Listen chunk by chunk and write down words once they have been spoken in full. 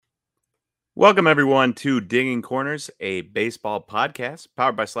Welcome, everyone, to Digging Corners, a baseball podcast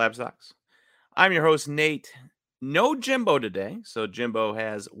powered by Slab Stocks. I'm your host, Nate. No Jimbo today. So, Jimbo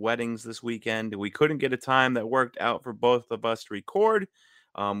has weddings this weekend. We couldn't get a time that worked out for both of us to record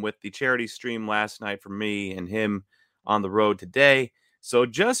with the charity stream last night for me and him on the road today. So,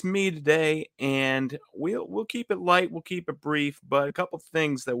 just me today, and we'll keep it light, we'll keep it brief, but a couple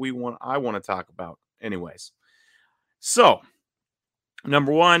things that I want to talk about, anyways. So,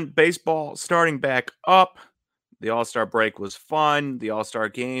 number one, baseball starting back up. The All-Star break was fun. The All-Star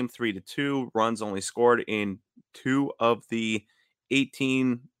game, 3-2. Runs only scored in 2 of the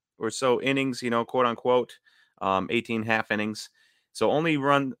 18 or so innings, quote unquote, 18 half innings. So only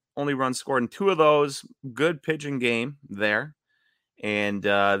runs scored in 2 of those. Good pitching game there. And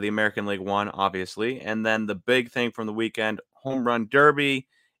the American League won, obviously. And then the big thing from the weekend, home run derby.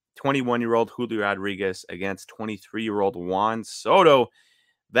 21-year-old Julio Rodriguez against 23-year-old Juan Soto.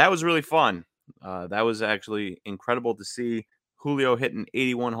 That was really fun. That was actually incredible to see. Julio hitting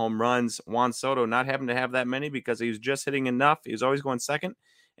 81 home runs. Juan Soto not having to have that many because he was just hitting enough. He was always going second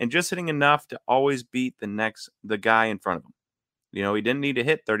and just hitting enough to always beat the guy in front of him. He didn't need to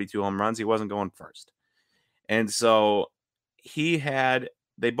hit 32 home runs. He wasn't going first. And so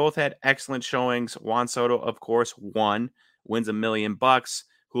they both had excellent showings. Juan Soto, of course, wins $1 million.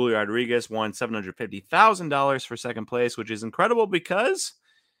 Julio Rodriguez won $750,000 for second place, which is incredible because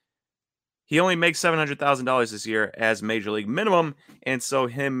he only makes $700,000 this year as major league minimum. And so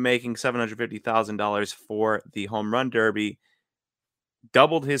him making $750,000 for the home run derby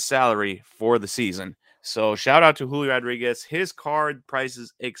doubled his salary for the season. So shout out to Julio Rodriguez. His card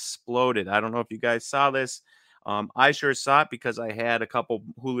prices exploded. I don't know if you guys saw this. I sure saw it because I had a couple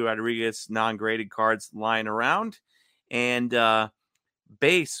Julio Rodriguez non-graded cards lying around. And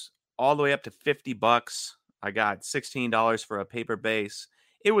base all the way up to $50. I got $16 for a paper base.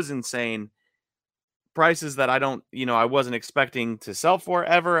 It was insane. Prices that I wasn't expecting to sell for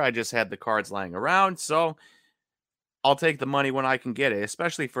ever. I just had the cards lying around. So I'll take the money when I can get it,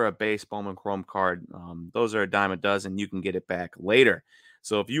 especially for a base Bowman Chrome card. Those are a dime a dozen. You can get it back later.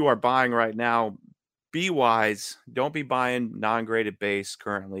 So if you are buying right now, be wise. Don't be buying non-graded base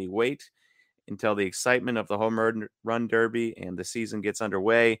currently. Wait until the excitement of the home run derby and the season gets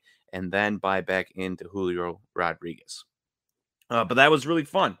underway, and then buy back into Julio Rodriguez. But that was really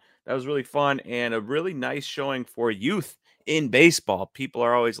fun. That was really fun and a really nice showing for youth in baseball. People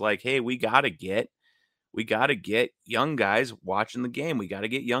are always like, hey, we got to get young guys watching the game. We got to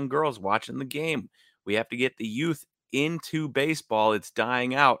get young girls watching the game. We have to get the youth into baseball. It's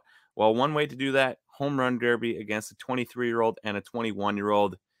dying out. Well, one way to do that, home run derby against a 23-year-old and a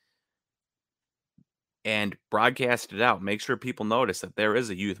 21-year-old, and broadcast it out. Make sure people notice that there is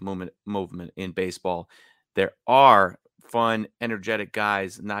a youth movement in baseball. There are fun, energetic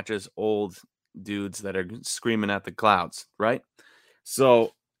guys, not just old dudes that are screaming at the clouds, right?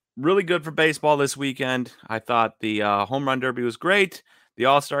 So really good for baseball this weekend. I thought the home run derby was great. The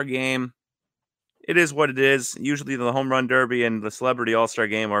All-Star game, it is what it is. Usually the home run derby and the celebrity All-Star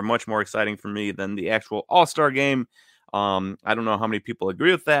game are much more exciting for me than the actual All-Star game. I don't know how many people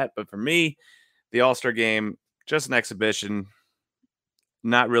agree with that, but for me, the All-Star game, just an exhibition,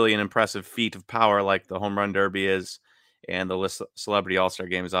 not really an impressive feat of power like the home run derby is. And the celebrity All-Star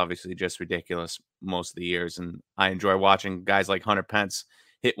game is obviously just ridiculous most of the years. And I enjoy watching guys like Hunter Pence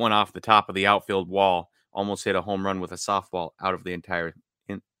hit one off the top of the outfield wall, almost hit a home run with a softball out of the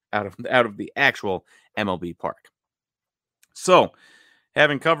actual MLB park. So,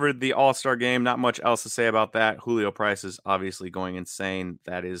 having covered the All-Star game, not much else to say about that. Julio price is obviously going insane.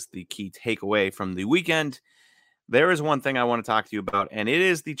 That is the key takeaway from the weekend. There is one thing I want to talk to you about, and it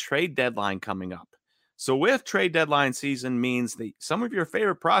is the trade deadline coming up. So with trade deadline season means that some of your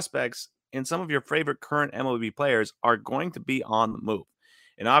favorite prospects and some of your favorite current MLB players are going to be on the move.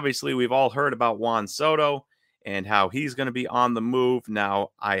 And obviously, we've all heard about Juan Soto and how he's going to be on the move. Now,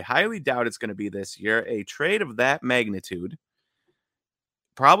 I highly doubt it's going to be this year. A trade of that magnitude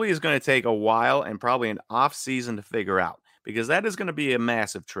probably is going to take a while and probably an off season to figure out, because that is going to be a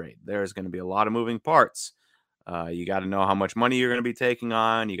massive trade. There's going to be a lot of moving parts. You got to know how much money you're going to be taking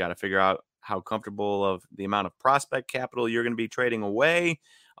on. You got to figure out how comfortable of the amount of prospect capital you're going to be trading away.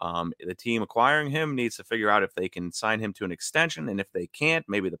 The team acquiring him needs to figure out if they can sign him to an extension, and if they can't,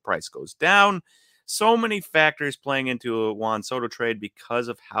 maybe the price goes down. So many factors playing into a Juan Soto trade because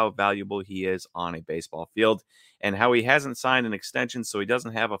of how valuable he is on a baseball field and how he hasn't signed an extension, so he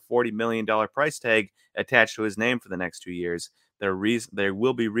doesn't have a $40 million price tag attached to his name for the next 2 years. There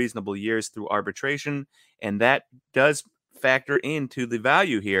will be reasonable years through arbitration, and that does factor into the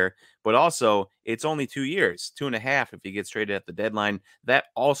value here. But also, it's only 2 years, 2.5 if he gets traded at the deadline. That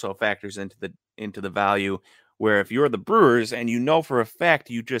also factors into the value. Where if you're the Brewers and you know for a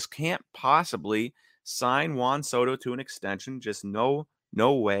fact you just can't possibly sign Juan Soto to an extension, just no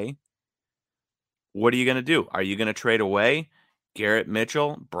way. What are you going to do? Are you going to trade away Garrett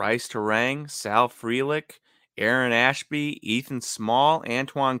Mitchell, Bryce Terang, Sal Frelick, Aaron Ashby, Ethan Small,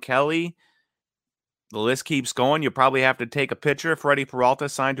 Antoine Kelly? The list keeps going. You'll probably have to take a pitcher. Freddie Peralta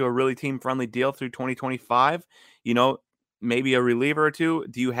signed to a really team-friendly deal through 2025. Maybe a reliever or two.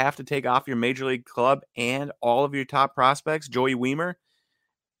 Do you have to take off your major league club and all of your top prospects, Joey Wiemer,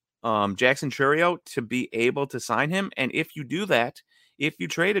 Jackson Chourio, to be able to sign him? And if you do that, if you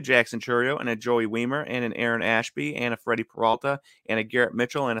trade a Jackson Chourio and a Joey Wiemer and an Aaron Ashby and a Freddie Peralta and a Garrett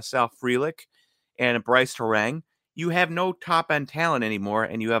Mitchell and a Sal Frelick and a Bryce Terang, you have no top-end talent anymore,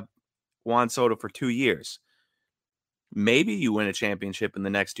 and you have Juan Soto for 2 years. Maybe you win a championship in the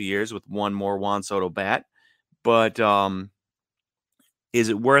next 2 years with one more Juan Soto bat, but is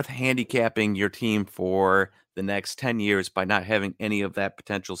it worth handicapping your team for the next 10 years by not having any of that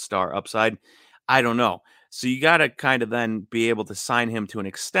potential star upside? I don't know. So you got to kind of then be able to sign him to an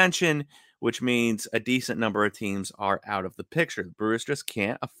extension, which means a decent number of teams are out of the picture. The Brewers just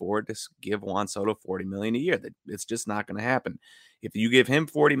can't afford to give Juan Soto $40 million a year. It's just not going to happen. If you give him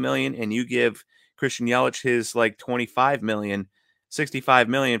 $40 million and you give Christian Yelich his like $25 million, $65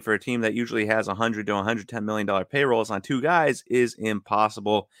 million for a team that usually has $100 to $110 million payrolls on two guys is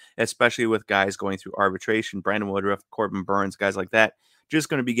impossible, especially with guys going through arbitration. Brandon Woodruff, Corbin Burns, guys like that, just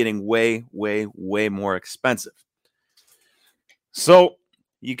going to be getting way, way, way more expensive. So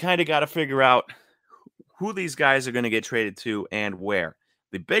you kind of got to figure out who these guys are going to get traded to and where.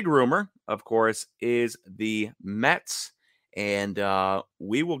 The big rumor, of course, is the Mets, and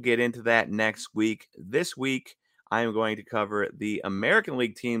we will get into that next week. This week, I am going to cover the American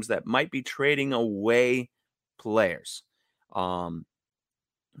League teams that might be trading away players.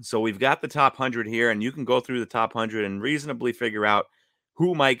 So we've got the top 100 here, and you can go through the top 100 and reasonably figure out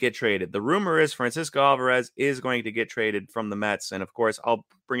who might get traded. The rumor is Francisco Alvarez is going to get traded from the Mets. And of course, I'll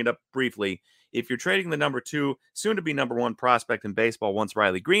bring it up briefly. If you're trading the number 2, soon to be number 1 prospect in baseball once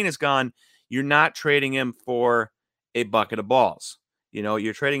Riley Green is gone, you're not trading him for a bucket of balls.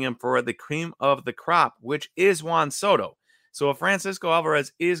 You're trading him for the cream of the crop, which is Juan Soto. So if Francisco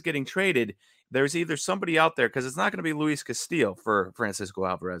Alvarez is getting traded, there's either somebody out there, because it's not going to be Luis Castillo for Francisco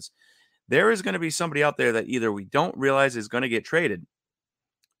Alvarez. There is going to be somebody out there that either we don't realize is going to get traded,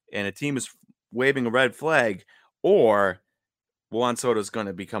 and a team is waving a red flag, or Juan Soto is going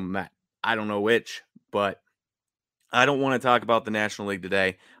to become a Met. I don't know which, but I don't want to talk about the National League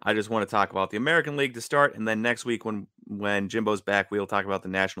today. I just want to talk about the American League to start, and then next week when Jimbo's back, we'll talk about the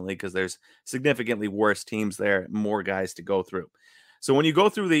National League because there's significantly worse teams there, more guys to go through. So when you go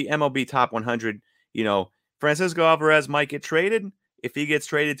through the MLB Top 100, Francisco Alvarez might get traded. If he gets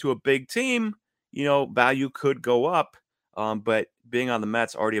traded to a big team, value could go up. But being on the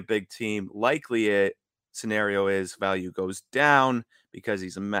Mets, already a big team, likely a scenario is value goes down because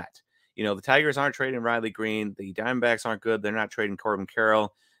he's a Met. The Tigers aren't trading Riley Green. The Diamondbacks aren't good. They're not trading Corbin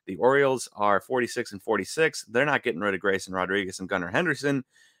Carroll. The Orioles are 46 and 46. They're not getting rid of Grayson Rodriguez and Gunnar Henderson.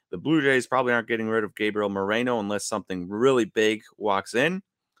 The Blue Jays probably aren't getting rid of Gabriel Moreno unless something really big walks in,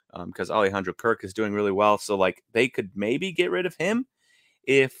 because Alejandro Kirk is doing really well. So they could maybe get rid of him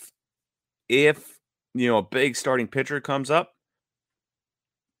if a big starting pitcher comes up.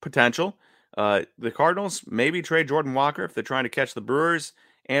 Potential. The Cardinals maybe trade Jordan Walker if they're trying to catch the Brewers.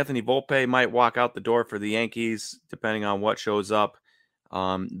 Anthony Volpe might walk out the door for the Yankees, depending on what shows up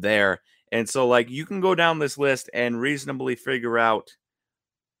there. And so, you can go down this list and reasonably figure out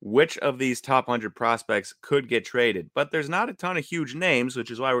which of these top 100 prospects could get traded. But there's not a ton of huge names,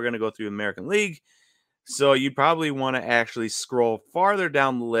 which is why we're going to go through the American League. So you probably want to actually scroll farther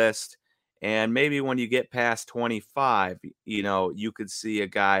down the list. And maybe when you get past 25, you could see a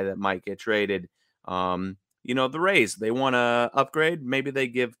guy that might get traded. The Rays, they want to upgrade. Maybe they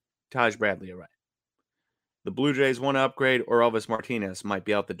give Taj Bradley a ride. The Blue Jays want to upgrade, or Elvis Martinez might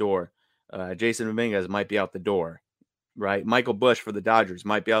be out the door. Jason Dominguez might be out the door, right? Michael Busch for the Dodgers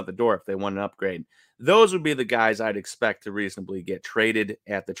might be out the door if they want an upgrade. Those would be the guys I'd expect to reasonably get traded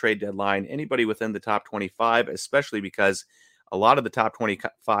at the trade deadline. Anybody within the top 25, especially because a lot of the top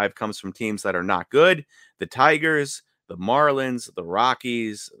 25 comes from teams that are not good. The Tigers, the Marlins, the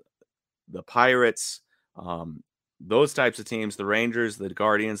Rockies, the Pirates, those types of teams, the Rangers, the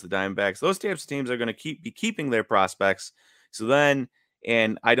Guardians, the Diamondbacks, those types of teams are going to be keeping their prospects. So then,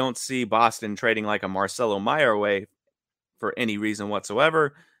 and I don't see Boston trading like a Marcelo Meyer away for any reason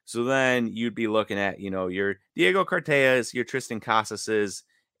whatsoever. So then you'd be looking at, your Diego Carteas, your Tristan Casases,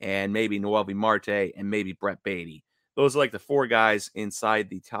 and maybe Noelvi Marte, and maybe Brett Beatty. Those are like the 4 guys inside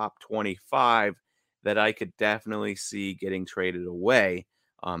the top 25 that I could definitely see getting traded away,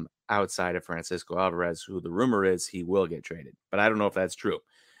 outside of Francisco Alvarez, who the rumor is he will get traded. But I don't know if that's true.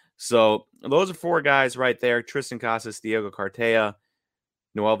 So those are 4 guys right there: Tristan Casas, Diego Cartea,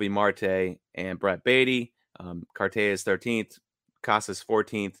 Noelvi Marte, and Brett Beatty. Cartea is 13th, Casas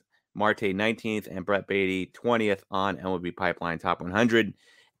 14th, Marte 19th, and Brett Beatty 20th on MLB Pipeline Top 100.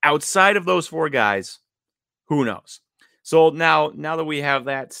 Outside of those 4 guys, who knows? So now that we have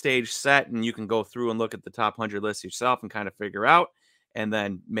that stage set, and you can go through and look at the top 100 list yourself and kind of figure out, and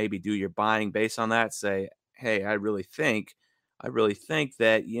then maybe do your buying based on that. Say, hey, I really think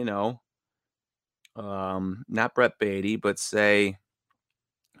that, not Brett Beatty, but say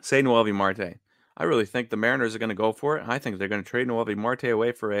Noelvi Marte. I really think the Mariners are going to go for it. I think they're going to trade Noelvi Marte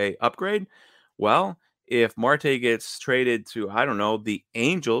away for a upgrade. Well, if Marte gets traded to, I don't know, the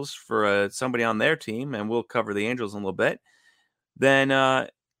Angels for somebody on their team, and we'll cover the Angels in a little bit, then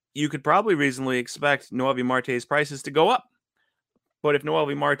you could probably reasonably expect Noelvi Marte's prices to go up. But if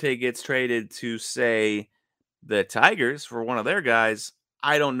Noelvi Marte gets traded to, say, the Tigers for one of their guys,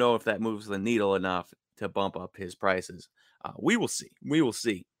 I don't know if that moves the needle enough to bump up his prices. We will see. We will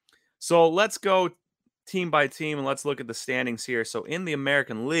see. So let's go team by team, and let's look at the standings here. So in the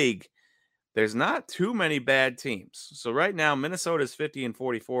American League, there's not too many bad teams. So right now, Minnesota is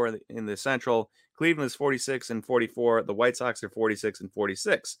 50-44 in the Central. Cleveland is 46-44. The White Sox are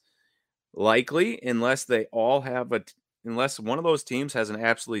 46-46. Likely, unless unless one of those teams has an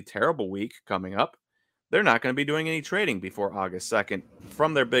absolutely terrible week coming up, they're not going to be doing any trading before August 2nd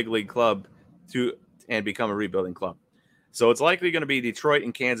from their big league club and become a rebuilding club. So it's likely going to be Detroit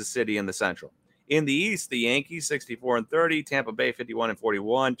and Kansas City in the Central. In the East, the Yankees 64-30, Tampa Bay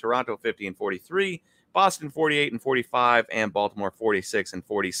 51-41, Toronto 50-43, Boston 48-45, and Baltimore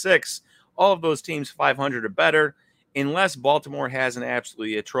 46-46. All of those teams 500 or better. Unless Baltimore has an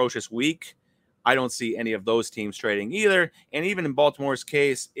absolutely atrocious week, I don't see any of those teams trading either. And even in Baltimore's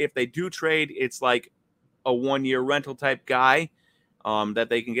case, if they do trade, it's like a 1-year rental type guy that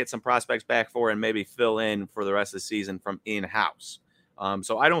they can get some prospects back for and maybe fill in for the rest of the season from in-house.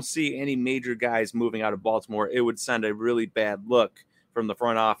 So I don't see any major guys moving out of Baltimore. It would send a really bad look from the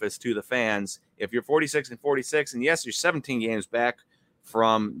front office to the fans. If you're 46-46, and yes, you're 17 games back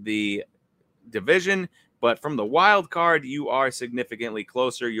from the division, but from the wild card, you are significantly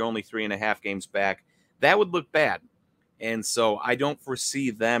closer. You're only 3.5 games back. That would look bad. And so I don't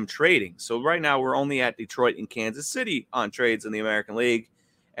foresee them trading. So right now we're only at Detroit and Kansas City on trades in the American League.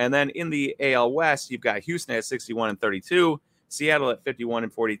 And then in the AL West, you've got Houston at 61-32, Seattle at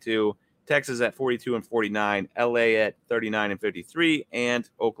 51-42, Texas at 42-49, LA at 39-53, and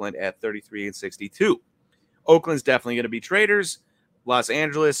Oakland at 33-62. Oakland's definitely going to be traders. Los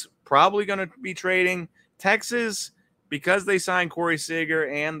Angeles probably going to be trading. Texas, because they signed Corey Seager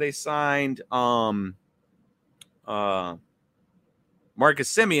and they signed Marcus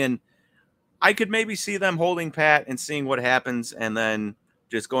Semien, I could maybe see them holding pat and seeing what happens, and then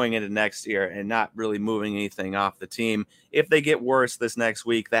just going into next year and not really moving anything off the team. If they get worse this next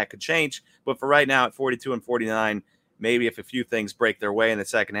week, that could change. But for right now, at 42-49, maybe if a few things break their way in the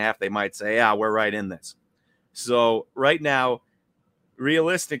second half, they might say, yeah, we're right in this. So right now,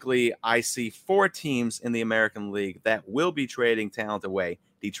 realistically, I see 4 teams in the American League that will be trading talent away: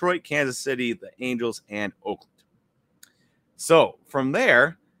 Detroit, Kansas City, the Angels, and Oakland. So from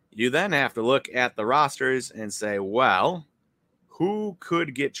there, you then have to look at the rosters and say, well, who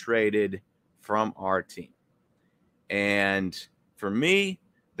could get traded from our team? And for me,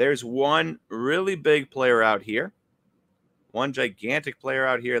 there's one really big player out here, one gigantic player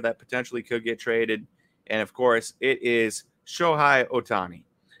out here that potentially could get traded. And of course, it is Shohei Ohtani.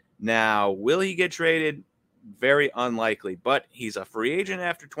 Now, will he get traded? Very unlikely, but he's a free agent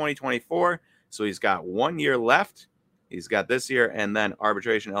after 2024. So he's got 1 year left. He's got this year and then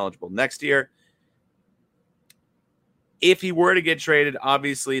arbitration eligible next year. If he were to get traded,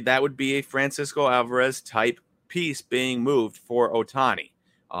 obviously that would be a Francisco Alvarez type piece being moved for Ohtani.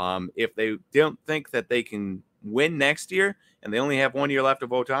 If they don't think that they can win next year and they only have 1 year left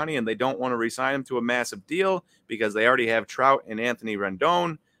of Ohtani and they don't want to re-sign him to a massive deal because they already have Trout and Anthony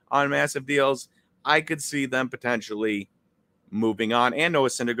Rendon on massive deals, I could see them potentially moving on. And Noah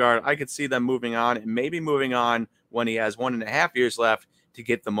Syndergaard, I could see them moving on and maybe moving on when he has 1.5 years left to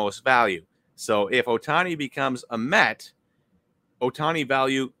get the most value. So if Ohtani becomes a Met, Ohtani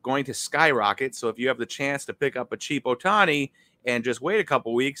value going to skyrocket. So if you have the chance to pick up a cheap Ohtani and just wait a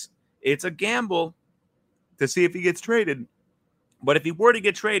couple weeks, it's a gamble to see if he gets traded. But if he were to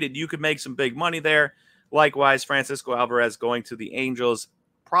get traded, you could make some big money there. Likewise, Francisco Alvarez going to the Angels,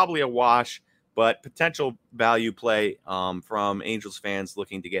 probably a wash, but potential value play from Angels fans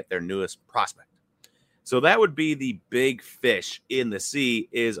looking to get their newest prospect. So that would be the big fish in the sea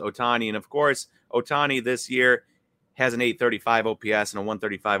is Ohtani. And of course, Ohtani this year has an 835 OPS and a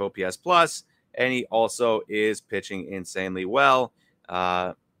 135 OPS plus, and he also is pitching insanely well.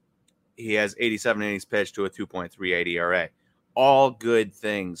 He has 87 innings pitched to a 2.38 ERA. All good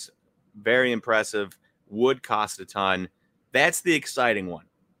things. Very impressive. Would cost a ton. That's the exciting one.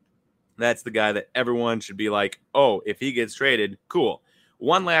 That's the guy that everyone should be like, oh, if he gets traded, cool.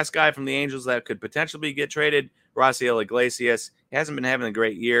 One last guy from the Angels that could potentially get traded, Raisel Iglesias. He hasn't been having a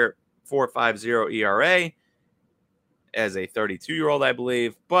great year. 4.50 ERA as a 32-year-old, I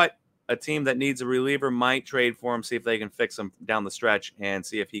believe. But a team that needs a reliever might trade for him, see if they can fix him down the stretch and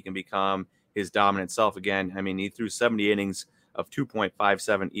see if he can become his dominant self again. I mean, he threw 70 innings of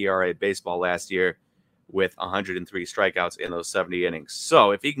 2.57 ERA baseball last year with 103 strikeouts in those 70 innings.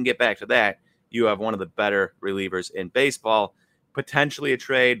 So if he can get back to that, you have one of the better relievers in baseball. Potentially a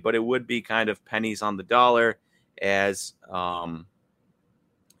trade, but it would be kind of pennies on the dollar as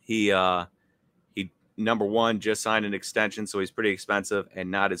he number one just signed an extension, so he's pretty expensive and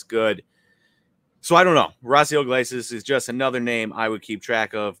not as good. So I don't know. Raisel Iglesias is just another name I would keep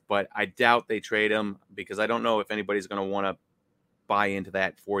track of, but I doubt they trade him because I don't know if anybody's going to want to buy into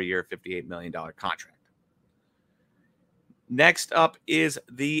that 4-year, $58 million contract. Next up is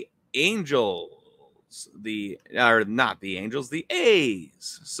the Angels. The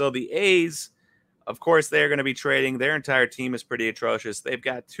A's. So the A's, of course, they're going to be trading. Their entire team is pretty atrocious. They've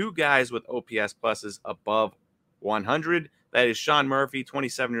got two guys with OPS pluses above 100. That is Sean Murphy,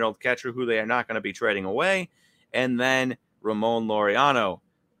 27-year-old catcher, who they are not going to be trading away. And then Ramon Laureano,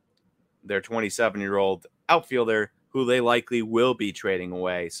 their 27-year-old outfielder, who they likely will be trading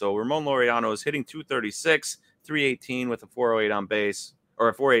away. So Ramon Laureano is hitting 236, 318 with a 408 on base, or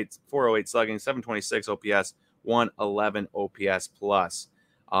a 408 slugging, 726 OPS, 111 OPS plus.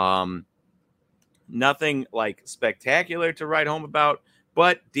 Nothing like spectacular to write home about,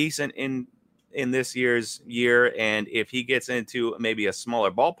 but decent in this year's year. And if he gets into maybe a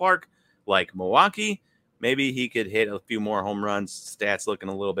smaller ballpark like Milwaukee, maybe he could hit a few more home runs. Stats looking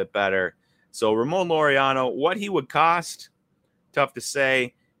a little bit better. So Ramon Laureano, what he would cost, tough to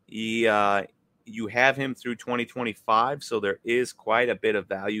say. You have him through 2025, so there is quite a bit of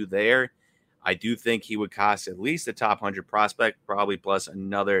value there. I do think he would cost at least a top 100 prospect, probably plus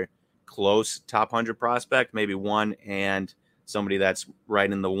another close top 100 prospect, maybe one and somebody that's right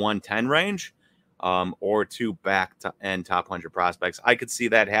in the 110 range, or two back-end top 100 prospects. I could see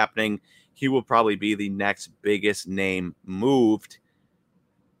that happening. He will probably be the next biggest name moved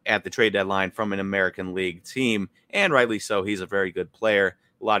at the trade deadline from an American League team, and rightly so. He's a very good player.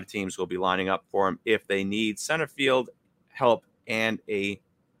 A lot of teams will be lining up for him if they need center field help and a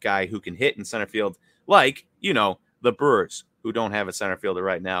guy who can hit in center field, like, the Brewers, who don't have a center fielder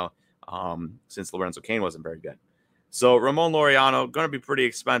right now since Lorenzo Cain wasn't very good. So Ramon Laureano, going to be pretty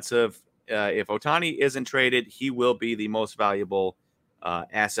expensive. If Ohtani isn't traded, he will be the most valuable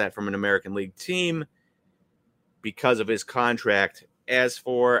asset from an American League team because of his contract. As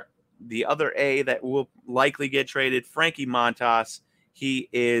for the other A that will likely get traded, Frankie Montas, he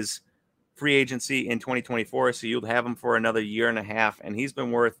is free agency in 2024, so you'll have him for another year and a half, and he's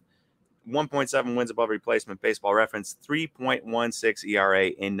been worth 1.7 wins above replacement. Baseball Reference, 3.16 ERA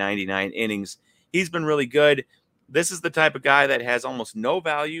in 99 innings. He's been really good. This is the type of guy that has almost no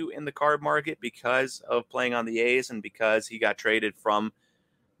value in the card market because of playing on the A's and because he got traded from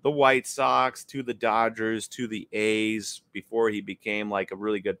the White Sox to the Dodgers to the A's before he became like a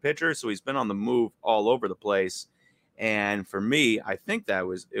really good pitcher. So he's been on the move all over the place. And for me, I think it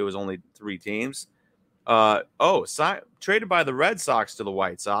was only 3 teams. Traded by the Red Sox to the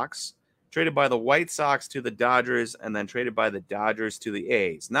White Sox, traded by the White Sox to the Dodgers, and then traded by the Dodgers to the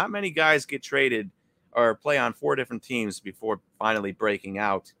A's. Not many guys get traded or play on 4 different teams before finally breaking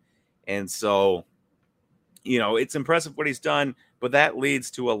out. And so, it's impressive what he's done, but that leads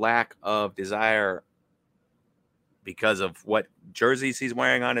to a lack of desire because of what jerseys he's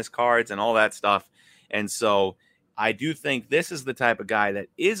wearing on his cards and all that stuff. And so I do think this is the type of guy that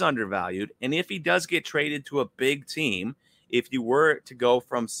is undervalued. And if he does get traded to a big team, if you were to go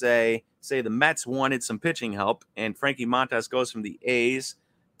from, say the Mets wanted some pitching help and Frankie Montas goes from the A's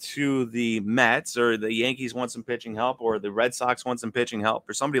to the Mets, or the Yankees want some pitching help, or the Red Sox want some pitching help,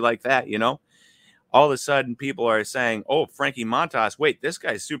 or somebody like that, all of a sudden people are saying, oh, Frankie Montas, wait, this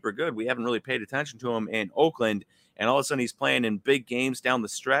guy's super good. We haven't really paid attention to him in Oakland. And all of a sudden he's playing in big games down the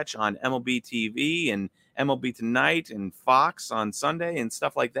stretch on MLB TV and MLB Tonight and Fox on Sunday and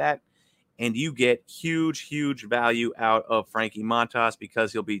stuff like that. And you get huge value out of Frankie Montas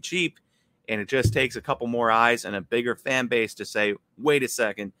because he'll be cheap. And it just takes a couple more eyes and a bigger fan base to say, wait a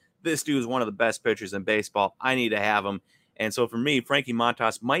second, this dude is one of the best pitchers in baseball. I need to have him. And so for me, Frankie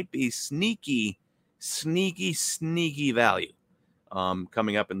Montas might be sneaky value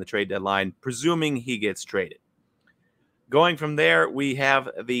coming up in the trade deadline, presuming he gets traded. Going from there, we have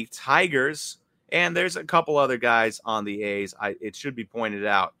the Tigers, and there's a couple other guys on the A's. It should be pointed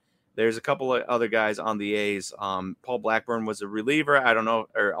out. There's a couple of other guys on the A's. Paul Blackburn was a reliever. I don't know,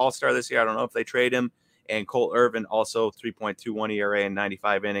 or all-star this year. I don't know if they trade him. And Cole Irvin, also 3.21 ERA in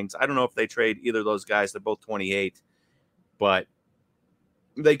 95 innings. I don't know if they trade either of those guys. They're both 28. But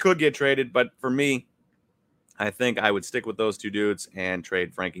they could get traded. But for me, I think I would stick with those two dudes and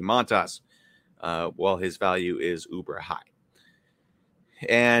trade Frankie Montas. Well, his value is uber high.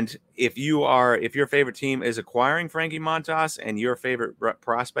 And if your favorite team is acquiring Frankie Montas and your favorite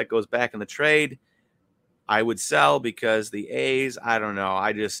prospect goes back in the trade, I would sell because the A's, I don't know.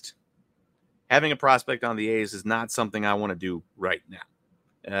 Having a prospect on the A's is not something I want to do right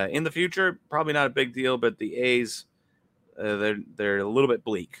now. In the future, probably not a big deal, but the A's, they're a little bit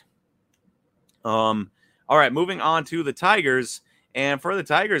bleak. All right, moving on to the Tigers. And for the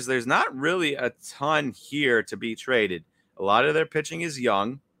Tigers, there's not really a ton here to be traded. A lot of their pitching is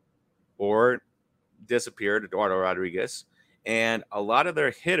young or disappeared, Eduardo Rodriguez. And a lot of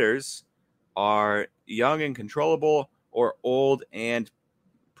their hitters are young and controllable or old and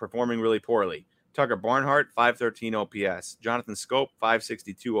performing really poorly. Tucker Barnhart, 513 OPS. Jonathan Scope,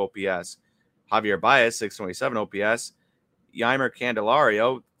 562 OPS. Javier Baez, 627 OPS. Yeimer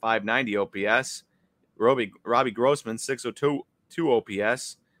Candelario, 590 OPS. Robbie Grossman, 602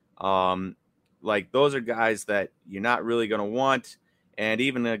 OPS. Like, those are guys that you're not really going to want. And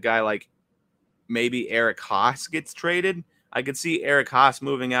even a guy like maybe Eric Haas gets traded. I could see Eric Haas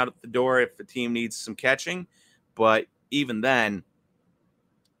moving out the door if the team needs some catching. But even then,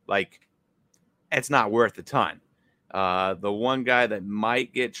 like, it's not worth a ton. The one guy that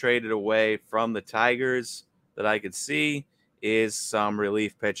might get traded away from the Tigers that I could see is some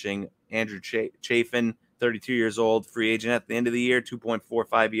relief pitching. Andrew Chafin, 32 years old, free agent at the end of the year,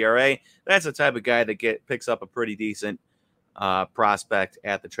 2.45 ERA. That's the type of guy that picks up a pretty decent prospect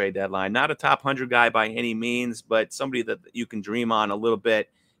at the trade deadline. Not a top 100 guy by any means, but somebody that you can dream on a little bit,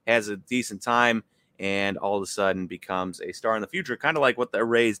 has a decent time, and all of a sudden becomes a star in the future, kind of like what the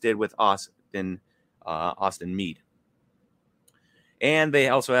Rays did with Austin Meade. And they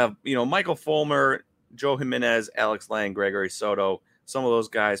also have, Michael Fulmer, Joe Jimenez, Alex Lang, Gregory Soto. Some of those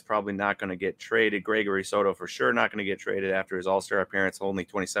guys probably not going to get traded. Gregory Soto for sure not going to get traded after his All-Star appearance, only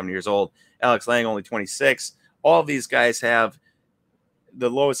 27 years old. Alex Lang only 26. All of these guys have the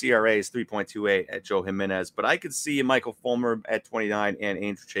lowest ERA is 3.28 at Joe Jimenez, but I could see Michael Fulmer at 29 and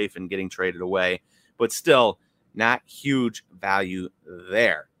Andrew Chafin getting traded away, but still not huge value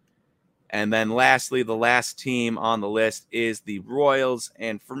there. And then lastly, the last team on the list is the Royals.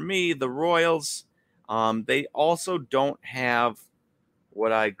 And for me, the Royals, they also don't have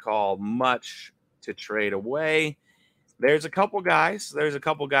what I'd call much to trade away. There's a couple guys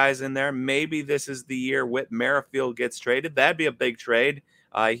in there. Maybe this is the year Whit Merrifield gets traded. That'd be a big trade.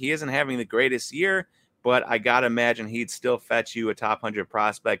 He isn't having the greatest year, but I got to imagine he'd still fetch you a top 100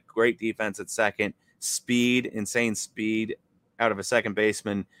 prospect. Great defense at second. Speed, insane speed out of a second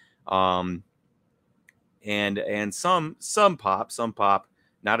baseman. And some pop,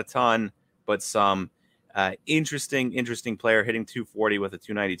 not a ton, but some. Interesting player, hitting 240 with a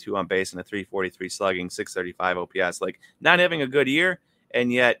 292 on base and a 343 slugging, 635 OPS. Like, not having a good year,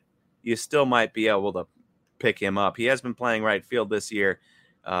 and yet you still might be able to pick him up. He has been playing right field this year,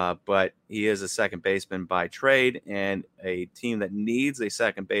 but he is a second baseman by trade, and a team that needs a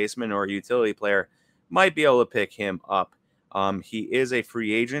second baseman or a utility player might be able to pick him up. He is a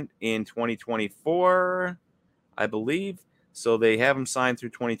free agent in 2024, I believe. So they have him signed through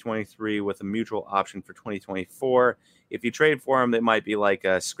 2023 with a mutual option for 2024. If you trade for him, it might be like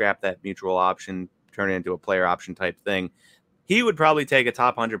a scrap that mutual option, turn it into a player option type thing. He would probably take a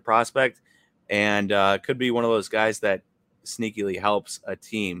top 100 prospect and could be one of those guys that sneakily helps a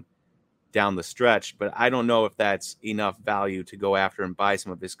team down the stretch. But I don't know if that's enough value to go after and buy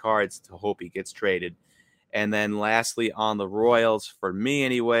some of his cards to hope he gets traded. And then lastly, on the Royals, for me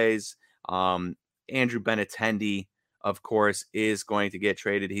anyways, Andrew Benintendi, of course, is going to get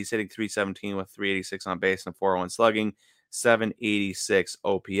traded. He's hitting 317 with 386 on base and 401 slugging, 786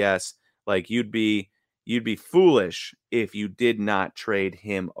 OPS. Like, you'd be foolish if you did not trade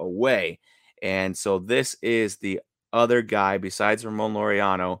him away. And so this is the other guy besides Ramon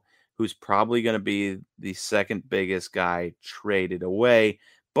Laureano who's probably going to be the second biggest guy traded away,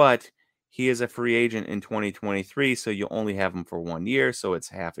 but he is a free agent in 2023, so you only have him for 1 year, so it's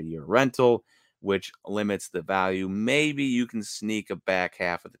half a year rental, which limits the value. Maybe you can sneak a back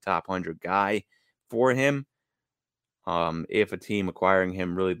half of the top 100 guy for him, if a team acquiring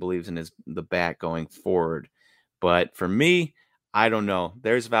him really believes in the bat going forward. But for me, I don't know.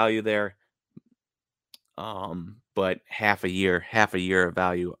 There's value there, but half a year of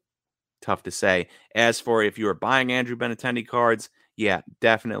value, tough to say. As for if you were buying Andrew Benintendi cards, yeah,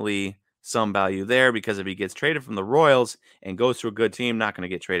 definitely some value there, because if he gets traded from the Royals and goes to a good team, not going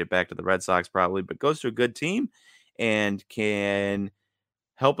to get traded back to the Red Sox probably, but goes to a good team and can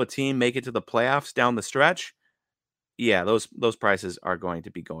help a team make it to the playoffs down the stretch, yeah, those prices are going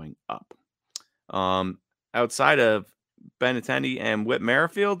to be going up. Outside of Benintendi and Whit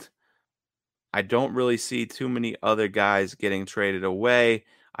Merrifield, I don't really see too many other guys getting traded away.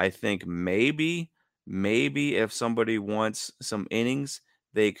 I think maybe if somebody wants some innings,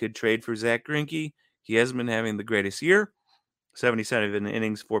 they could trade for Zach Greinke. He hasn't been having the greatest year. 77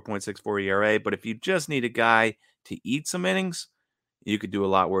 innings, 4.64 ERA. But if you just need a guy to eat some innings, you could do a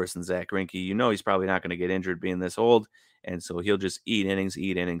lot worse than Zach Greinke. You know he's probably not going to get injured being this old, and so he'll just eat innings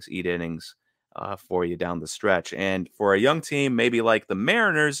for you down the stretch. And for a young team, maybe like the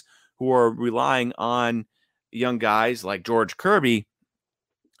Mariners, who are relying on young guys like George Kirby,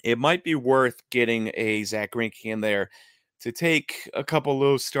 it might be worth getting a Zach Greinke in there to take a couple of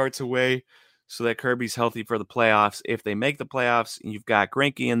those starts away so that Kirby's healthy for the playoffs. If they make the playoffs, you've got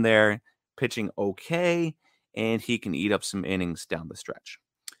Greinke in there pitching okay, and he can eat up some innings down the stretch.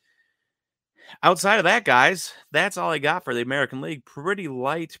 Outside of that, guys, that's all I got for the American League. Pretty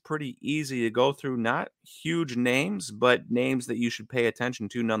light, pretty easy to go through. Not huge names, but names that you should pay attention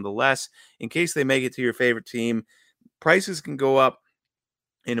to nonetheless, in case they make it to your favorite team. Prices can go up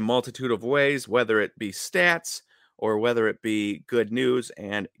in a multitude of ways, whether it be stats or whether it be good news,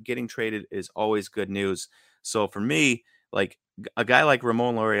 and getting traded is always good news. So for me, like a guy like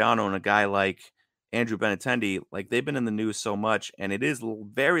Ramon Laureano and a guy like Andrew Benintendi, like they've been in the news so much, and it is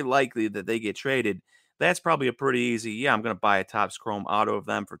very likely that they get traded. That's probably a pretty easy, yeah, I'm going to buy a Topps Chrome auto of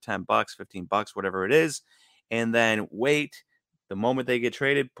them for $10, $15, whatever it is, and then wait the moment they get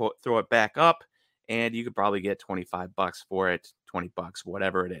traded, throw it back up, and you could probably get $25 for it, $20,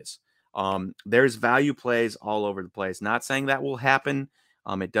 whatever it is. There's value plays all over the place. Not saying that will happen.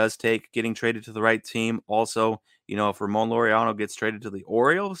 It does take getting traded to the right team. Also, if Ramon Laureano gets traded to the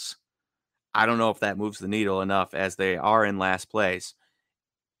Orioles, I don't know if that moves the needle enough, as they are in last place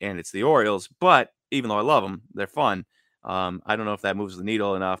and it's the Orioles. But even though I love them, they're fun. I don't know if that moves the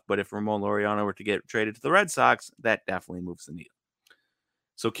needle enough. But if Ramon Laureano were to get traded to the Red Sox, that definitely moves the needle.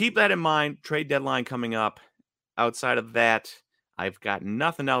 So keep that in mind. Trade deadline coming up. Outside of that, I've got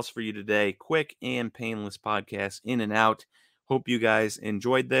nothing else for you today. Quick and painless podcast, in and out. Hope you guys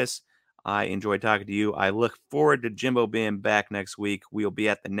enjoyed this. I enjoyed talking to you. I look forward to Jimbo being back next week. We'll be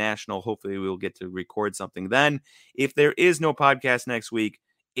at the National. Hopefully, we'll get to record something then. If there is no podcast next week,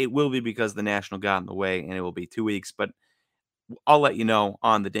 it will be because the National got in the way, and it will be 2 weeks. But I'll let you know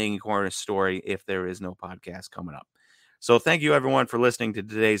on the Dinging Corners story if there is no podcast coming up. So thank you, everyone, for listening to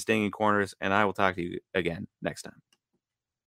today's Dinging Corners, and I will talk to you again next time.